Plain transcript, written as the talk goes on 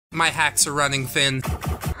My hacks are running thin.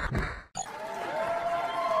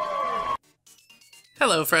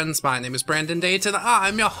 Hello friends, my name is Brandon Dayton,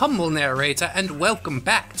 I'm your humble narrator, and welcome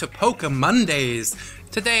back to PokeMondays.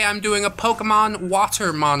 Today I'm doing a Pokemon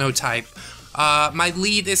Water Monotype. My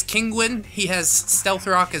lead is Kingwin. He has Stealth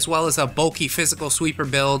Rock as well as a bulky physical sweeper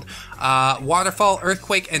build. Waterfall,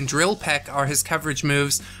 Earthquake, and Drill Peck are his coverage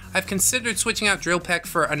moves. I've considered switching out Drill Peck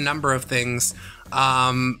for a number of things.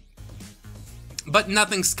 But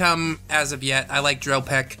nothing's come as of yet. I like Drill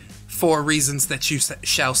Peck for reasons that you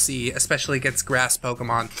shall see, especially against grass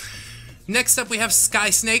Pokemon. Next up we have Sky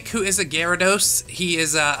Snake, who is a Gyarados. He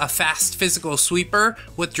is a fast physical sweeper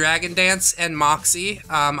with Dragon Dance and Moxie.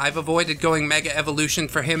 I've avoided going Mega Evolution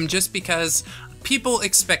for him just because people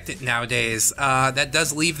expect it nowadays. That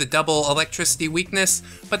does leave the double electricity weakness,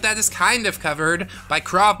 but that is kind of covered by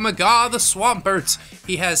Krav Maga the Swampert.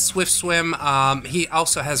 He has Swift Swim, he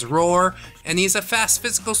also has Roar, and he's a fast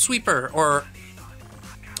physical sweeper, or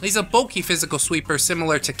he's a bulky physical sweeper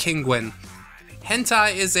similar to Kingwin.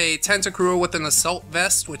 Hentai is a Tentacruel with an Assault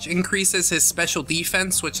Vest, which increases his special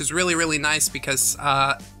defense, which is really, really nice because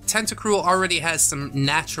Tentacruel already has some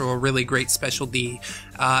natural, really great special D.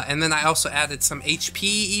 And then I also added some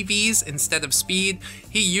HP EVs instead of speed.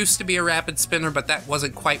 He used to be a Rapid Spinner, but that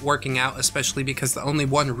wasn't quite working out, especially because the only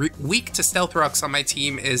one weak to Stealth Rocks on my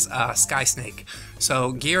team is Sky Snake.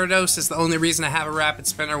 So Gyarados is the only reason I have a Rapid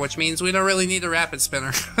Spinner, which means we don't really need a Rapid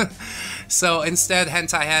Spinner. So instead,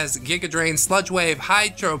 Hentai has Giga Drain, Sludge Wave,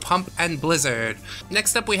 Hydro Pump, and Blizzard.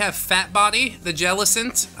 Next up we have Fat Body, the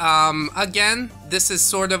Jellicent. Again, this is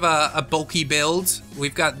sort of a bulky build.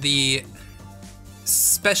 We've got the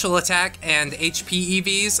special attack and HP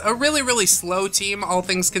EVs. A really, really slow team, all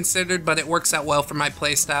things considered, but it works out well for my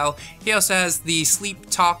playstyle. He also has the Sleep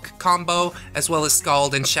Talk combo, as well as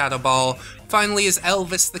Scald and Shadow Ball. Finally is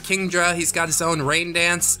Elvis the Kingdra. He's got his own Rain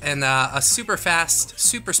Dance and a super fast,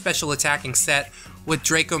 super special attacking set with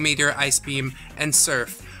Draco Meteor, Ice Beam, and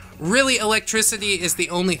Surf. Really, electricity is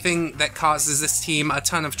the only thing that causes this team a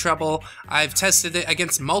ton of trouble. I've tested it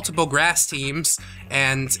against multiple grass teams,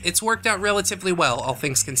 and it's worked out relatively well, all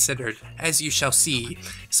things considered, as you shall see.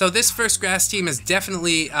 So this first grass team is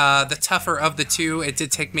definitely the tougher of the two. It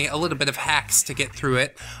did take me a little bit of hacks to get through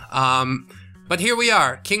it. But here we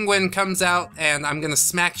are. Kingwin comes out, and I'm gonna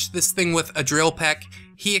smash this thing with a Drill Peck.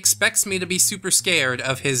 He expects me to be super scared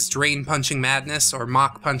of his Drain Punching madness, or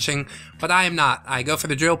Mach Punching, but I am not. I go for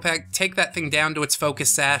the Drill Peck, take that thing down to its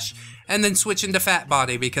Focus Sash, and then switch into Fat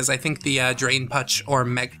Body, because I think the Drain Punch or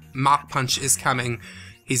Mach Punch is coming.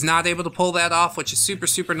 He's not able to pull that off, which is super,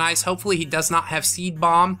 super nice. Hopefully he does not have Seed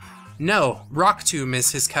Bomb. No, Rock Tomb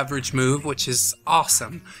is his coverage move, which is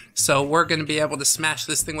awesome. So we're going to be able to smash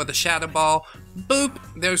this thing with a Shadow Ball. Boop!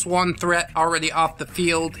 There's one threat already off the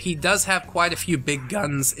field. He does have quite a few big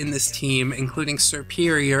guns in this team, including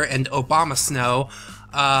Superior and Obama Snow.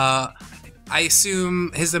 I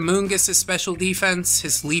assume his Amoonguss is special defense,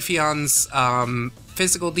 his Leafeon's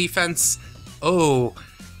physical defense. Oh,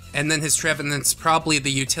 and then his Trevenant's probably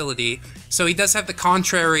the utility. So he does have the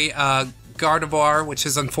contrary Gardevoir, which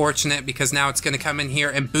is unfortunate because now it's going to come in here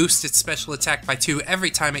and boost its special attack by 2 every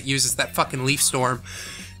time it uses that fucking Leaf Storm.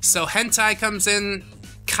 So Hentai comes in,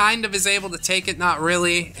 kind of is able to take it, not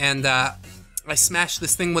really, and I smash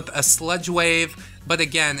this thing with a Sludge Wave, but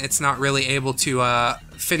again, it's not really able to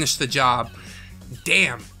finish the job.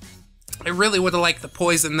 Damn. I really would have liked the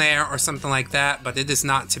Poison there or something like that, but it is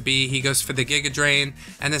not to be. He goes for the Giga Drain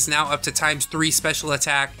and is now up to ×3 special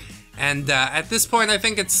attack, and at this point I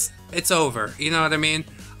think it's over, you know what I mean?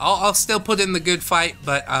 I'll still put in the good fight,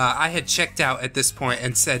 but I had checked out at this point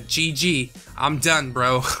and said, GG, I'm done,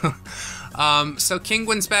 bro. So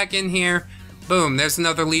Kingwin's back in here. Boom, there's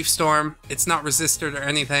another Leaf Storm. It's not resisted or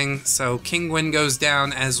anything, so Kingwin goes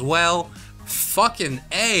down as well. Fucking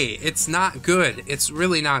A, it's not good. It's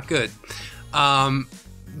really not good.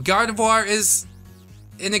 Gardevoir is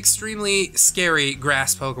an extremely scary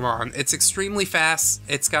grass Pokemon. It's extremely fast.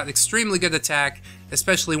 It's got extremely good attack,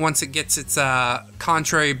 especially once it gets its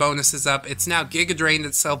contrary bonuses up. It's now Giga Drained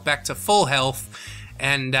itself back to full health,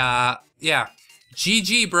 and yeah,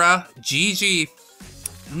 GG, bruh, GG.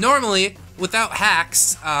 Normally, without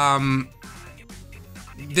hacks,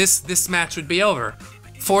 this match would be over.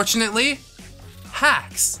 Fortunately,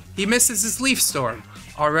 hacks. He misses his Leaf Storm.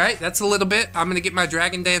 Alright, that's a little bit. I'm gonna get my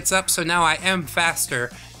Dragon Dance up, so now I am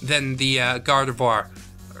faster than the Gardevoir.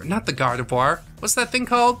 Or not the Gardevoir. What's that thing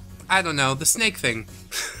called? I don't know, the snake thing.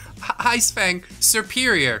 Ice Fang,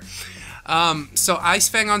 Superior. So Ice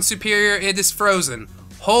Fang on Superior, it is frozen.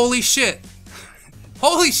 Holy shit.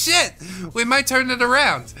 Holy shit! We might turn it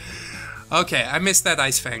around. Okay, I missed that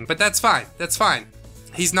Ice Fang, but that's fine. That's fine.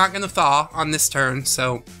 He's not going to thaw on this turn,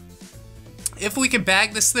 so if we can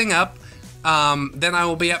bag this thing up, then I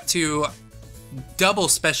will be up to double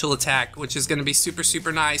special attack, which is going to be super,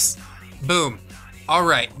 super nice. Boom.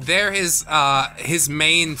 Alright, there is his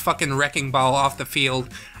main fucking wrecking ball off the field.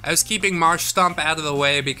 I was keeping Marsh Stomp out of the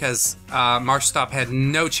way because Marsh Stomp had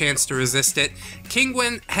no chance to resist it.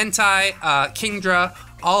 Kingwin, Hentai, Kingdra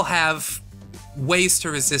all have ways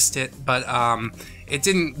to resist it, but it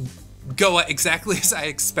didn't go exactly as I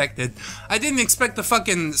expected. I didn't expect the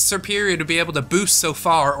fucking Superior to be able to boost so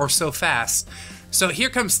far or so fast. So here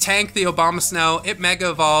comes Tank, the Obama Snow. It Mega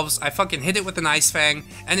Evolves. I fucking hit it with an Ice Fang,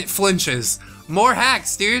 and it flinches. More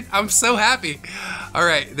hacks, dude. I'm so happy.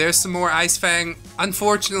 Alright, there's some more Ice Fang.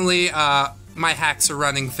 Unfortunately, my hacks are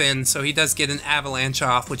running thin, so he does get an Avalanche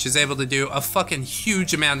off, which is able to do a fucking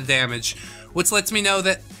huge amount of damage, which lets me know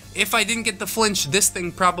that if I didn't get the flinch, this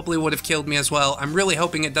thing probably would have killed me as well. I'm really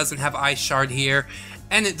hoping it doesn't have Ice Shard here,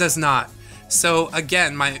 and it does not. So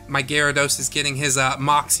again, my Gyarados is getting his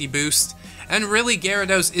Moxie boost. And really,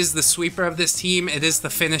 Gyarados is the sweeper of this team. It is the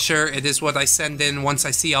finisher. It is what I send in once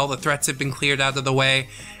I see all the threats have been cleared out of the way.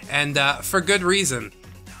 And for good reason.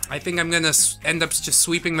 I think I'm going to end up just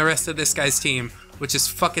sweeping the rest of this guy's team, which is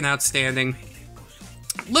fucking outstanding.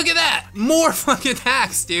 Look at that! More fucking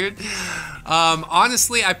hacks, dude!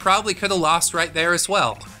 Honestly, I probably could have lost right there as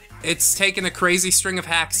well. It's taken a crazy string of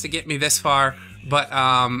hacks to get me this far, but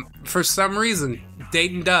for some reason,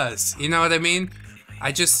 Dayton does. You know what I mean?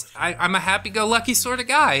 I'm a happy-go-lucky sort of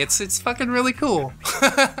guy. It's fucking really cool.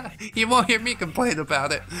 You won't hear me complain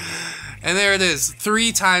about it. And there it is,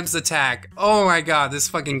 3 times attack. Oh my god, this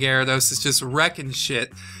fucking Gyarados is just wrecking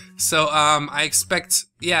shit. So, I expect,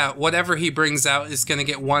 yeah, whatever he brings out is gonna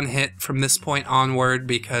get 1 hit from this point onward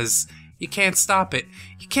because you can't stop it.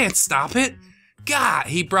 You can't stop it! God,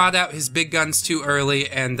 he brought out his big guns too early,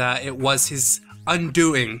 and it was his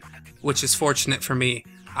undoing, which is fortunate for me.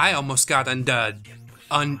 I almost got undone.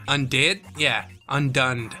 Undid? Yeah,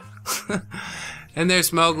 undone. And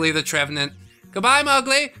there's Mowgli the Trevenant. Goodbye,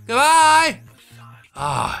 Mowgli! Goodbye!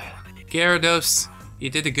 Ah, Gyarados, you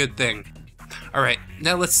did a good thing. Alright,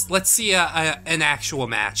 now let's see an actual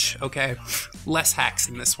match, okay? Less hacks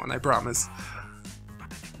in this one, I promise.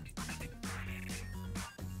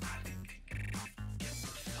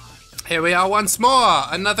 Here we are once more,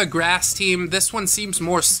 another grass team. This one seems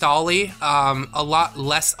more stally, a lot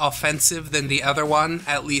less offensive than the other one,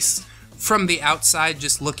 at least from the outside,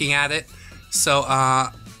 just looking at it. So,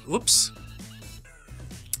 whoops.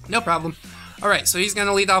 No problem. Alright, so he's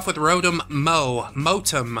gonna lead off with Rotom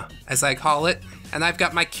Motum, as I call it. And I've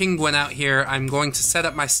got my Kingwin out here. I'm going to set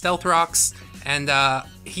up my Stealth Rocks, and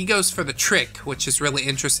he goes for the Trick, which is really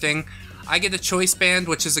interesting. I get a Choice Band,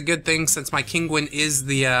 which is a good thing since my Kingwin is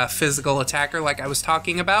the physical attacker like I was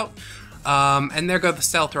talking about. And there go the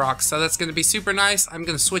Stealth Rocks, so that's going to be super nice. I'm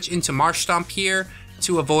going to switch into Marsh Stomp here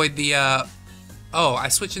to avoid the... Oh, I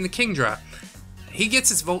switch into Kingdra. He gets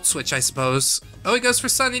his Volt Switch, I suppose. Oh, he goes for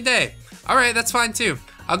Sunny Day. Alright, that's fine too.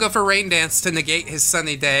 I'll go for Rain Dance to negate his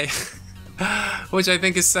Sunny Day, which I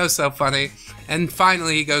think is so funny. And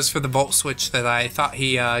finally, he goes for the Volt Switch that I thought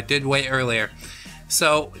he did way earlier.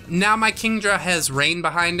 So now my Kingdra has Rain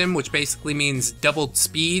behind him, which basically means doubled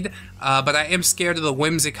speed, but I am scared of the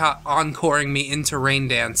Whimsicott encoring me into Rain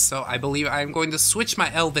Dance, so I believe I'm going to switch my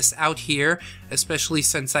Elvis out here, especially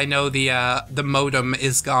since I know the modem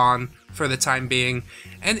is gone for the time being,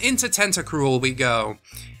 and into Tentacruel we go.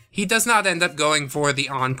 He does not end up going for the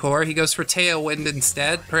Encore, he goes for Tailwind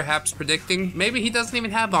instead, perhaps predicting. Maybe he doesn't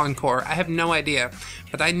even have Encore, I have no idea.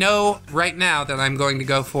 But I know right now that I'm going to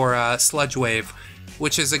go for Sludge Wave,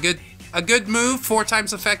 which is a good move, 4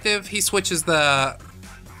 times effective. He switches the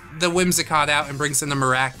Whimsicott out and brings in a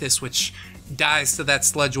Maractus, which dies to that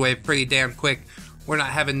Sludge Wave pretty damn quick. We're not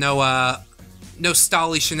having no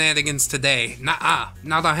stally shenanigans today. Nuh-uh,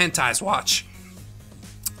 not on Hentai's watch.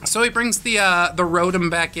 So he brings the Rotom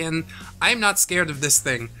back in. I'm not scared of this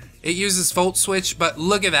thing. It uses Volt Switch, but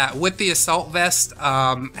look at that. With the Assault Vest,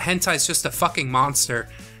 Hentai's just a fucking monster.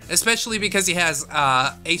 Especially because he has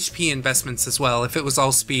HP investments as well. If it was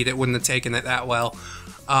all speed, it wouldn't have taken it that well.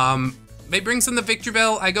 He brings in the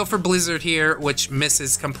Victreebel. I go for Blizzard here, which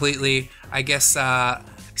misses completely. I guess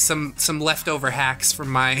some leftover hacks from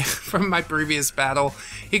my previous battle.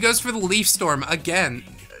 He goes for the Leaf Storm again.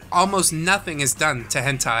 Almost nothing is done to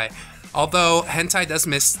Hentai, although Hentai does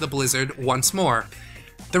miss the Blizzard once more.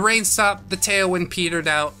 The rain stopped, the Tailwind petered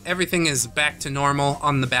out, everything is back to normal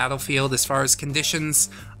on the battlefield as far as conditions,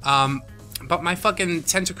 but my fucking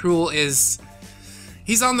Tentacruel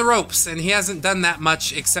he's on the ropes, and he hasn't done that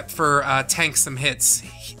much except for tank some hits.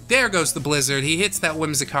 There goes the Blizzard, he hits that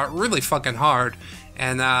Whimsicott really fucking hard,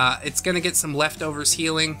 and it's going to get some leftovers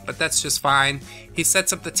healing, but that's just fine. He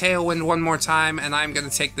sets up the Tailwind one more time, and I'm going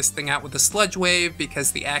to take this thing out with the Sludge Wave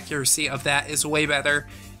because the accuracy of that is way better.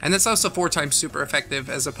 And it's also 4 times super effective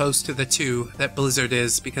as opposed to the 2 that Blizzard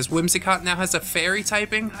is, because Whimsicott now has a Fairy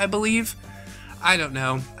typing, I believe. I don't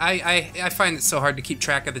know. I find it so hard to keep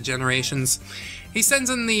track of the generations. He sends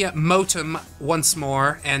in the Motem once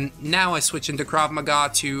more, and now I switch into Krav Maga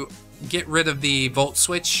to get rid of the Volt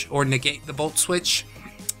Switch, or negate the Volt Switch.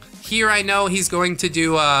 Here I know he's going to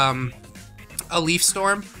do a Leaf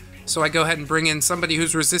Storm, so I go ahead and bring in somebody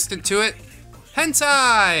who's resistant to it.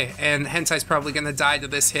 Hentai! And Hentai's probably going to die to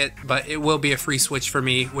this hit, but it will be a free switch for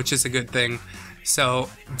me, which is a good thing. So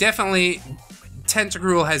definitely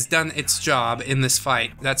Tentacruel has done its job in this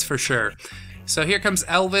fight, that's for sure. So here comes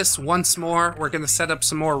Elvis once more. We're going to set up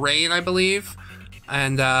some more rain, I believe.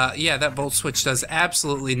 And yeah, that Volt Switch does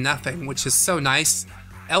absolutely nothing, which is so nice.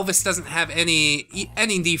 Elvis doesn't have any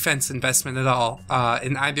defense investment at all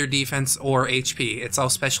in either defense or HP. It's all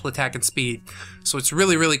special attack and speed. So it's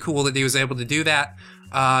really, really cool that he was able to do that.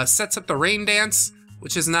 Sets up the Rain Dance,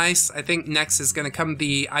 which is nice. I think next is going to come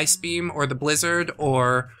the Ice Beam or the Blizzard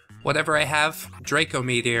or whatever I have. Draco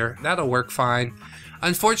Meteor. That'll work fine.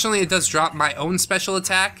 Unfortunately, it does drop my own special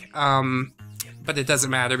attack, but it doesn't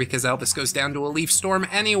matter because Elvis goes down to a Leaf Storm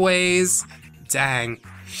anyways. Dang.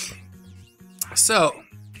 So,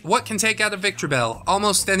 what can take out a Victreebel?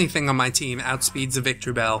 Almost anything on my team outspeeds a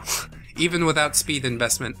Victreebel, even without speed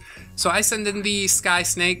investment. So I send in the Sky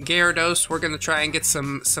Snake, Gyarados. We're going to try and get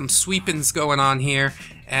some sweepings going on here,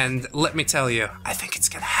 and let me tell you, I think it's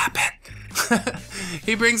going to happen.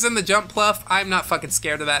 He brings in the Jump Pluff. I'm not fucking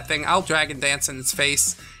scared of that thing. I'll Dragon Dance in its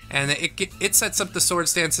face, and it sets up the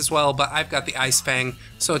Swords Dance as well, but I've got the Ice Fang,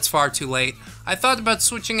 so it's far too late. I thought about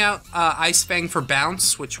switching out Ice Fang for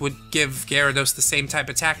Bounce, which would give Gyarados the same type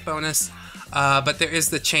attack bonus, but there is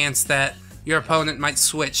the chance that your opponent might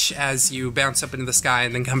switch as you bounce up into the sky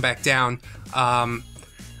and then come back down.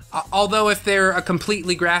 Although if they're a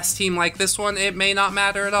completely grass team like this one, it may not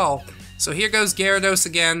matter at all. So here goes Gyarados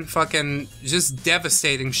again, fucking just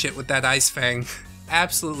devastating shit with that Ice Fang.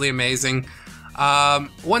 Absolutely amazing.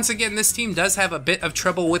 Once again, this team does have a bit of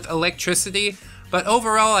trouble with electricity, but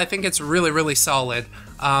overall I think it's really, really solid.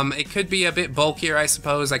 It could be a bit bulkier, I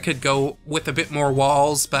suppose. I could go with a bit more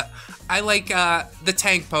walls, but I like the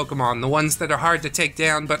tank Pokemon, the ones that are hard to take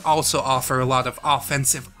down but also offer a lot of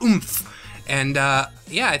offensive oomph. And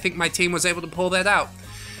yeah, I think my team was able to pull that out.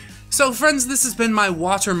 So friends, this has been my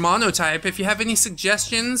water monotype. If you have any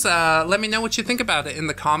suggestions, let me know what you think about it in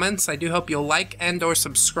the comments. I do hope you'll like and or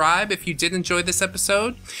subscribe if you did enjoy this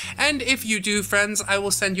episode. And if you do, friends, I will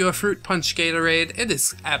send you a Fruit Punch Gatorade. It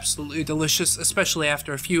is absolutely delicious, especially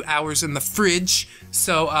after a few hours in the fridge.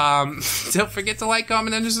 So don't forget to like,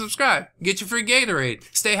 comment, and subscribe. Get your free Gatorade.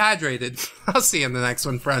 Stay hydrated. I'll see you in the next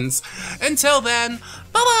one, friends. Until then,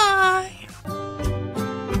 bye-bye!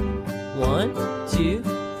 1, 2,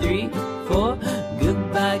 3, 4.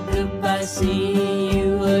 Goodbye, goodbye, see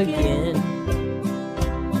you again.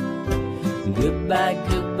 Goodbye,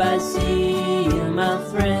 goodbye, see you, my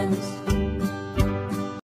friends.